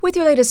With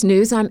your latest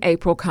news, I'm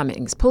April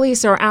Cummings.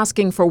 Police are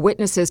asking for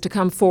witnesses to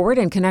come forward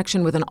in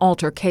connection with an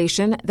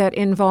altercation that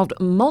involved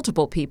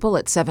multiple people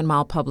at 7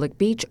 Mile Public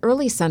Beach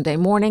early Sunday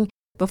morning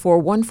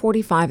before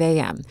 1:45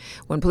 a.m.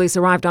 When police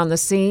arrived on the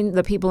scene,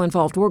 the people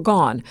involved were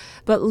gone.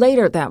 But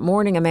later that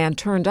morning, a man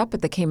turned up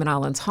at the Cayman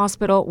Islands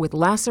Hospital with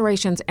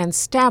lacerations and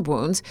stab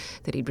wounds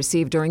that he'd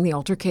received during the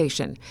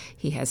altercation.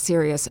 He has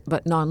serious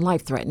but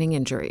non-life-threatening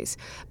injuries.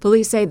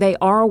 Police say they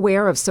are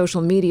aware of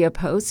social media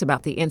posts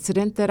about the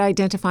incident that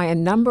identify a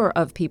number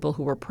of people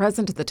who were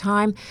present at the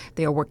time.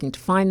 They are working to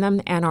find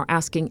them and are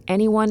asking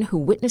anyone who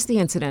witnessed the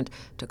incident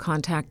to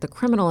contact the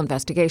Criminal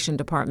Investigation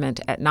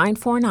Department at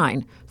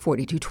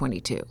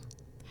 949-4222.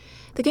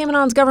 The Cayman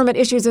Islands government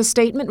issues a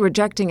statement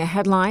rejecting a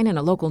headline in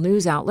a local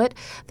news outlet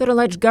that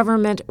alleged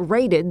government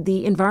raided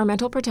the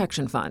Environmental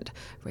Protection Fund.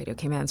 Radio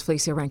Cayman's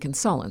Felicia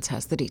Rankin-Solins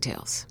has the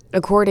details.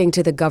 According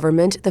to the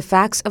government, the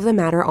facts of the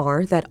matter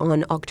are that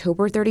on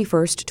October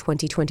 31st,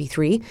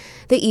 2023,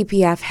 the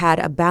EPF had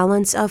a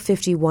balance of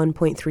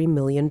 $51.3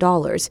 million.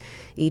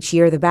 Each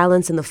year, the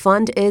balance in the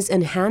fund is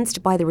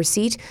enhanced by the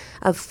receipt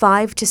of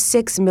 $5 to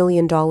 $6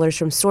 million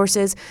from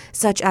sources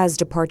such as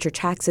departure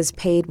taxes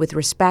paid with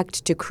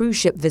respect to cruise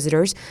ship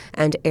visitors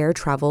and air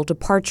travel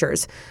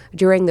departures.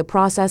 During the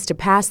process to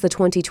pass the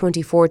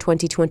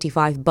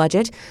 2024-2025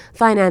 budget,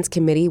 Finance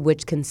Committee,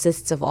 which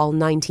consists of all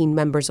 19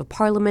 members of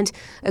Parliament,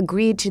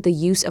 agreed to the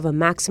use of a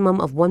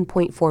maximum of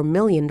 $1.4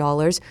 million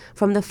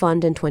from the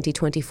fund in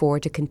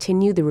 2024 to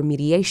continue the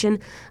remediation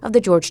of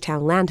the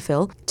Georgetown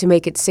landfill to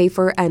make it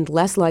safer and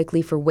less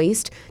likely for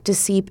waste to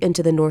seep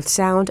into the North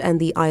Sound and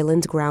the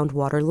island's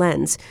groundwater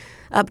lens.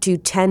 Up to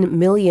 $10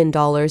 million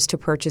to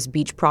purchase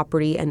beach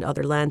property and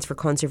other lands for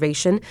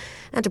conservation,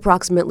 and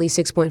approximately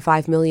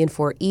 $6.5 million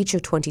for each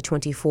of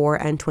 2024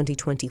 and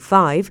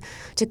 2025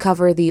 to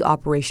cover the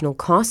operational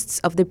costs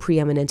of the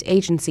preeminent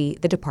agency,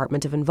 the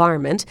Department of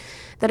Environment,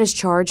 that is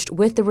charged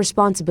with the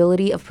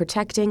responsibility of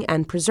protecting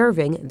and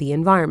preserving the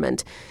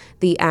environment.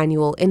 The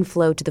annual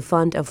inflow to the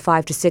fund of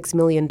 $5 to $6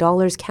 million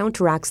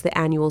counteracts the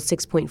annual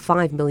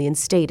 $6.5 million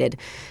stated.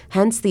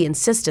 Hence the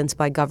insistence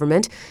by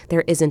government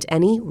there isn't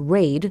any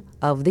raid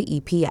of the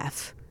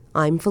EPF.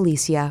 I'm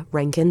Felicia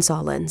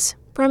Rankin-Solins.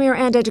 Premier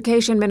and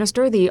Education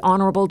Minister, the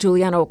Honourable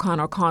Juliana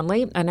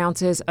O'Connor-Conley,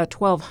 announces a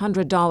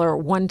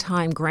 $1,200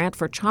 one-time grant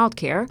for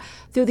childcare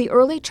through the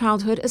Early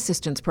Childhood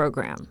Assistance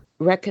Program.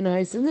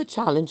 Recognizing the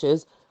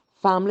challenges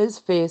families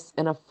face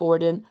in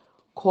affording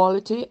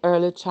quality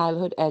early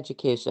childhood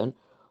education,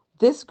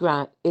 this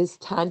grant is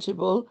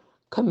tangible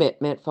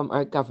commitment from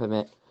our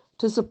government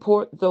to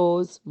support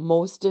those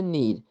most in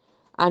need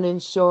and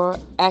ensure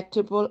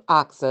equitable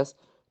access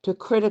to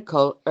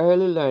critical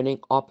early learning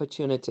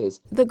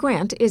opportunities. The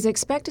grant is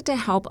expected to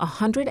help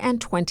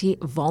 120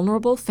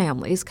 vulnerable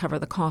families cover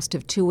the cost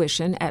of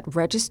tuition at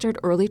registered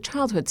early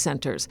childhood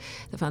centers.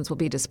 The funds will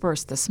be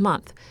dispersed this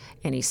month.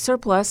 Any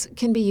surplus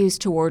can be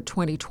used toward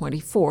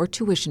 2024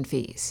 tuition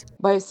fees.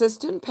 By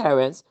assisting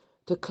parents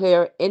to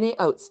clear any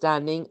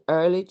outstanding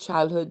early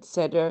childhood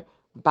center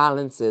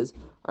balances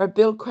or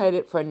bill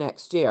credit for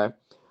next year,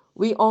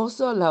 we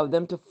also allow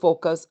them to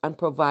focus on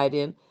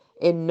providing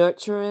a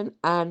nurturing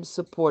and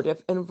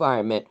supportive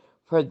environment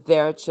for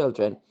their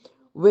children,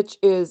 which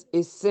is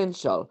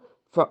essential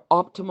for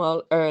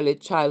optimal early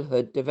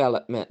childhood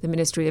development. The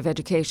Ministry of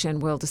Education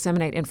will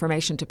disseminate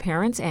information to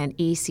parents and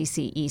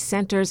ECCE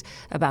centers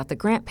about the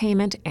grant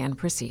payment and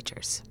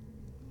procedures.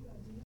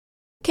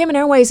 Cayman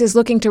Airways is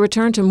looking to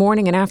return to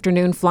morning and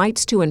afternoon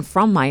flights to and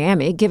from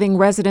Miami, giving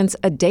residents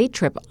a day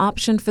trip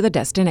option for the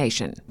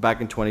destination. Back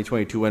in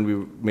 2022, when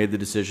we made the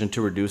decision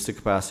to reduce the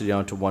capacity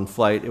down to one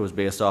flight, it was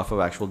based off of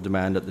actual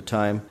demand at the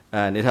time,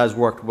 and it has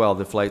worked well.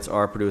 The flights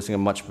are producing a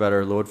much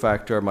better load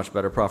factor, much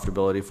better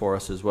profitability for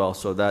us as well.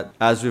 So that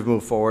as we've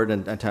moved forward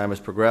and time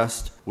has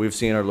progressed, we've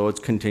seen our loads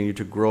continue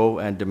to grow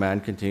and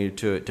demand continue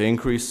to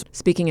increase.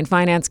 Speaking in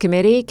Finance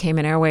Committee,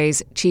 Cayman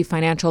Airways Chief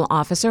Financial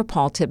Officer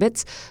Paul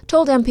Tibbetts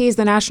told MPs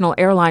the national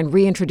airline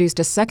reintroduced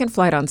a second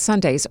flight on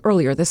Sundays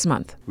earlier this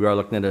month. We are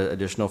looking at an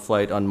additional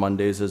flight on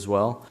Mondays as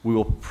well. We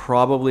will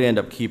probably end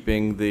up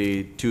keeping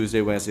the Tuesday,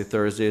 Wednesday,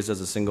 Thursdays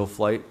as a single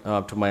flight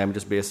to Miami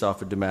just based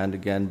off of demand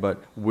again.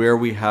 But where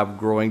we have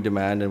growing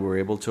demand and we're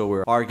able to,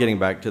 we are getting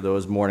back to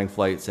those morning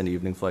flights and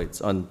evening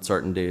flights on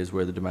certain days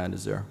where the demand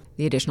is there.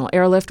 The additional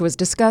airlift was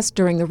discussed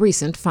during the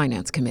recent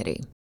Finance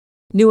Committee.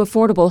 New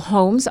affordable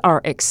homes are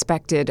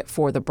expected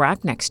for the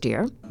BRAC next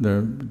year.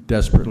 They're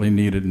desperately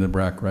needed in the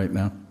BRAC right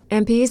now.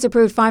 MPs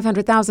approved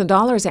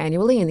 $500,000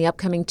 annually in the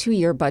upcoming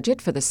 2-year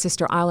budget for the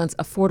Sister Islands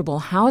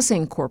Affordable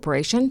Housing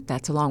Corporation.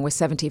 That's along with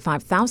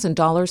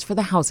 $75,000 for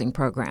the housing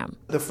program.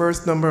 The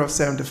first number of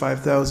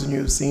 $75,000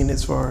 you've seen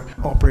is for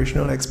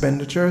operational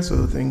expenditure,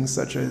 so things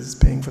such as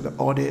paying for the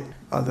audit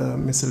other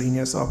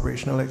miscellaneous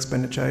operational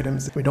expenditure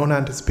items. We don't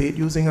anticipate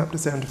using up to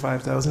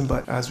 $75,000,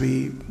 but as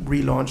we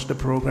relaunch the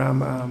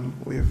program,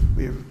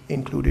 we've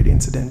included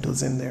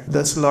incidentals in there.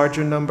 This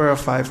larger number of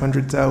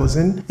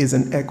 $500,000 is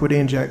an equity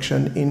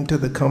injection into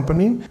the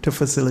company to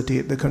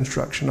facilitate the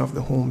construction of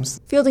the homes.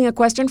 Fielding a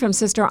question from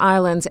Sister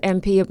Islands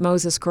MP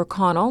Moses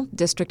Kirkconnell,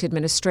 District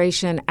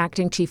Administration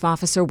Acting Chief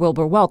Officer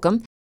Wilbur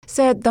Welcome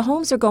said the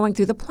homes are going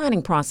through the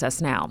planning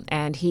process now,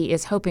 and he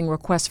is hoping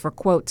requests for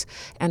quotes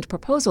and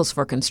proposals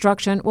for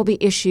construction will be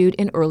issued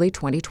in early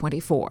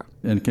 2024.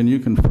 And can you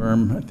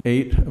confirm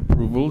 8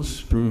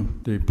 approvals through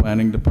the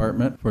planning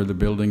department for the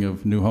building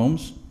of new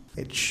homes?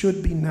 It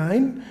should be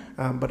 9,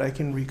 but I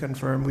can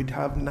reconfirm we'd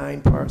have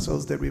 9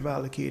 parcels that we've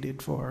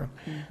allocated for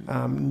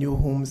new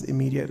homes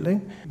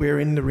immediately. We're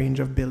in the range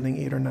of building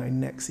 8 or 9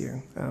 next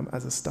year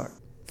as a start.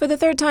 For the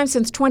third time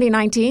since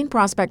 2019,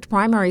 Prospect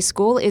Primary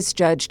School is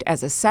judged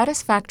as a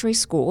satisfactory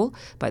school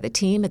by the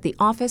team at the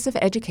Office of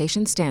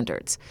Education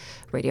Standards.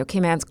 Radio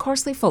Cayman's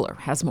Carsley Fuller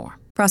has more.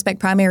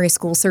 Prospect Primary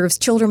School serves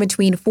children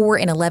between 4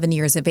 and 11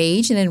 years of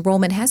age, and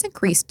enrollment has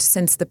increased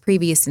since the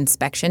previous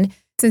inspection.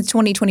 Since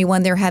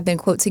 2021, there have been,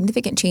 quote,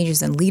 significant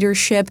changes in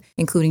leadership,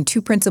 including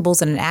 2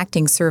 principals and an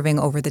acting serving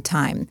over the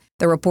time.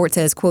 The report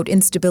says, quote,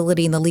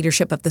 instability in the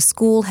leadership of the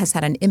school has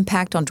had an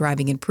impact on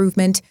driving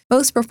improvement.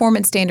 Most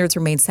performance standards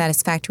remain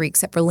satisfactory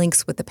except for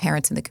links with the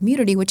parents and the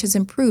community, which has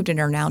improved and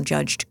are now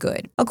judged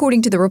good.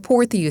 According to the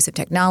report, the use of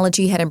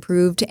technology had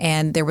improved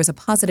and there was a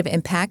positive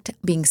impact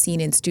being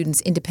seen in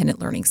students' independent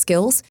learning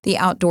skills. The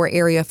outdoor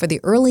area for the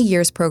early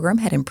years program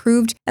had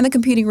improved and the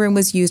computing room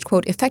was used,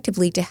 quote,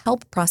 effectively to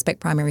help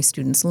Prospect Primary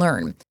students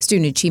learn.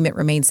 Student achievement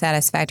remained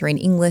satisfactory in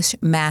English,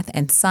 math,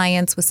 and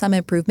science with some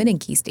improvement in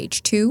Key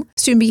Stage 2.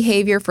 Student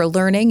behavior for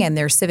learning and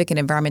their civic and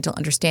environmental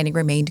understanding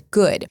remained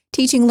good.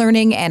 Teaching,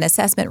 learning, and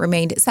assessment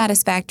remained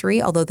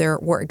satisfactory, although there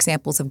were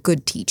examples of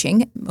good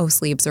teaching,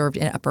 mostly observed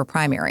in upper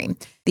primary.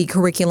 The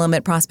curriculum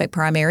at Prospect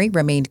Primary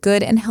remained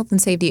good, and health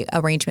and safety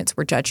arrangements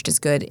were judged as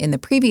good in the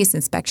previous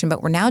inspection,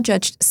 but were now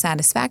judged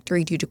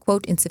satisfactory due to,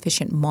 quote,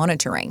 insufficient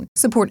monitoring.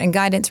 Support and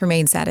guidance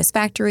remained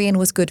satisfactory and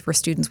was good for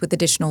students with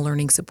additional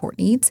learning support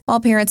needs. While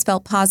parents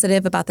felt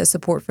positive about the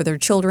support for their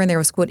children, there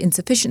was, quote,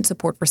 insufficient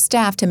support for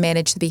staff to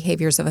manage the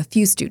behaviors of a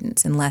few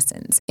students in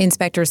lessons.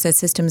 Inspectors said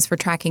systems for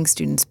tracking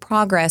students'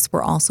 progress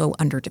were also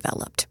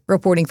underdeveloped.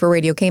 Reporting for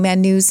Radio Cayman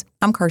News,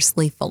 I'm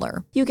Carsley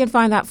Fuller. You can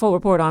find that full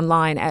report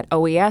online at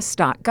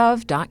oes.gov.ky.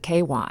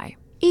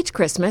 Each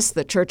Christmas,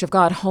 the Church of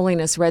God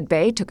Holiness Red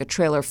Bay took a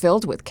trailer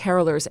filled with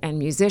carolers and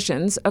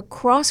musicians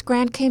across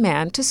Grand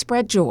Cayman to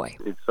spread joy.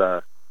 It's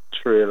a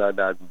trailer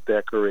that's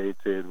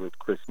decorated with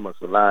Christmas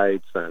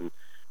lights and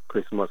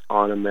Christmas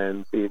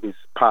ornaments. It is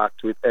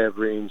packed with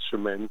every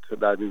instrument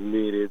that is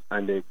needed,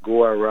 and they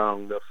go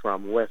around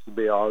from West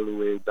Bay all the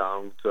way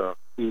down to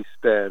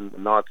eastern,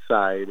 north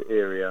side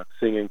area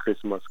singing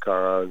Christmas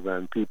carols,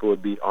 and people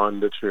would be on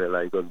the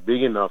trailer. It was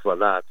big enough for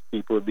that.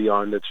 People would be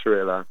on the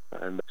trailer,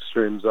 and the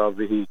streams of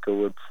vehicle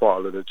would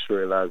follow the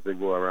trailer as they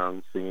go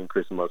around singing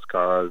Christmas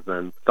carols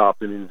and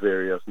stopping in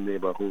various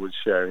neighborhoods,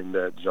 sharing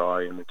their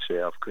joy and the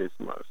cheer of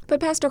Christmas.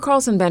 But Pastor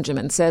Carlson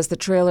Benjamin says the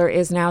trailer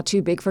is now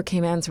too big for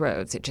Cayman's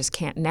roads. It just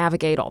can't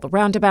navigate all the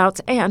roundabouts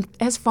and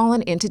has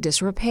fallen into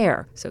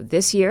disrepair. So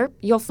this year,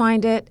 you'll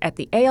find it at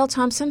the A.L.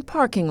 Thompson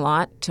parking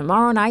lot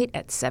tomorrow night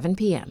at 7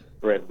 p.m.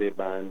 Red Bay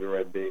Band, the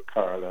Red Bay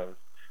Carolers,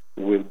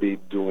 will be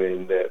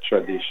doing their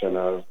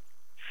traditional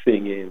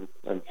singing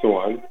and so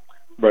on.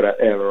 Brother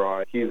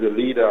Elroy, he's the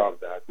leader of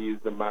that. He's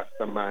the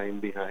mastermind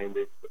behind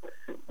it,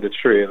 the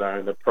trailer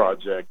and the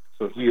project.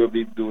 So he'll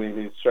be doing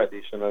his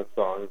traditional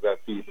songs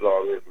that people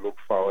always look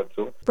forward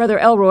to. Brother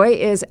Elroy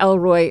is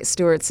Elroy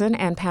Stewartson,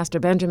 and Pastor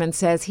Benjamin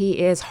says he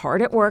is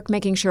hard at work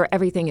making sure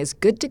everything is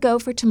good to go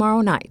for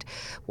tomorrow night.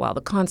 While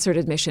the concert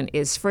admission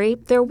is free,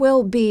 there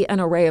will be an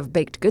array of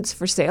baked goods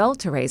for sale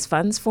to raise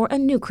funds for a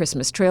new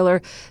Christmas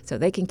trailer so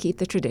they can keep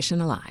the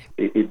tradition alive.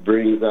 It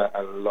brings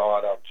a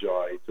lot of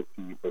joy to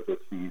people to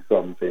see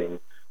something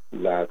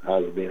that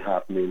has been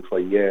happening for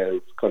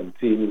years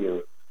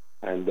continue,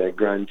 and their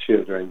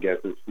grandchildren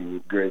get to see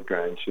it,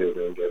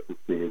 great-grandchildren get to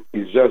see it.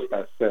 It's just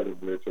a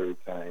celebratory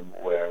time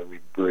where we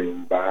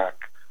bring back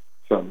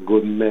some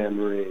good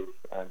memories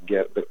and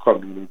get the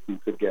community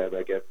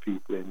together, get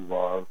people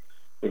involved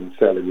in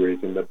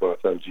celebrating the birth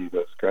of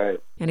Jesus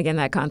Christ. And again,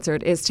 that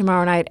concert is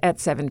tomorrow night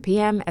at 7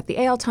 p.m. at the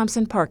A.L.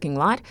 Thompson parking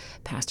lot.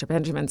 Pastor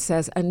Benjamin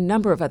says a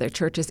number of other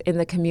churches in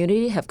the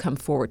community have come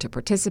forward to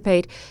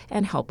participate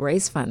and help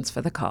raise funds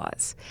for the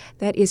cause.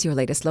 That is your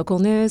latest local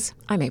news.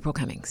 I'm April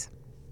Cummings.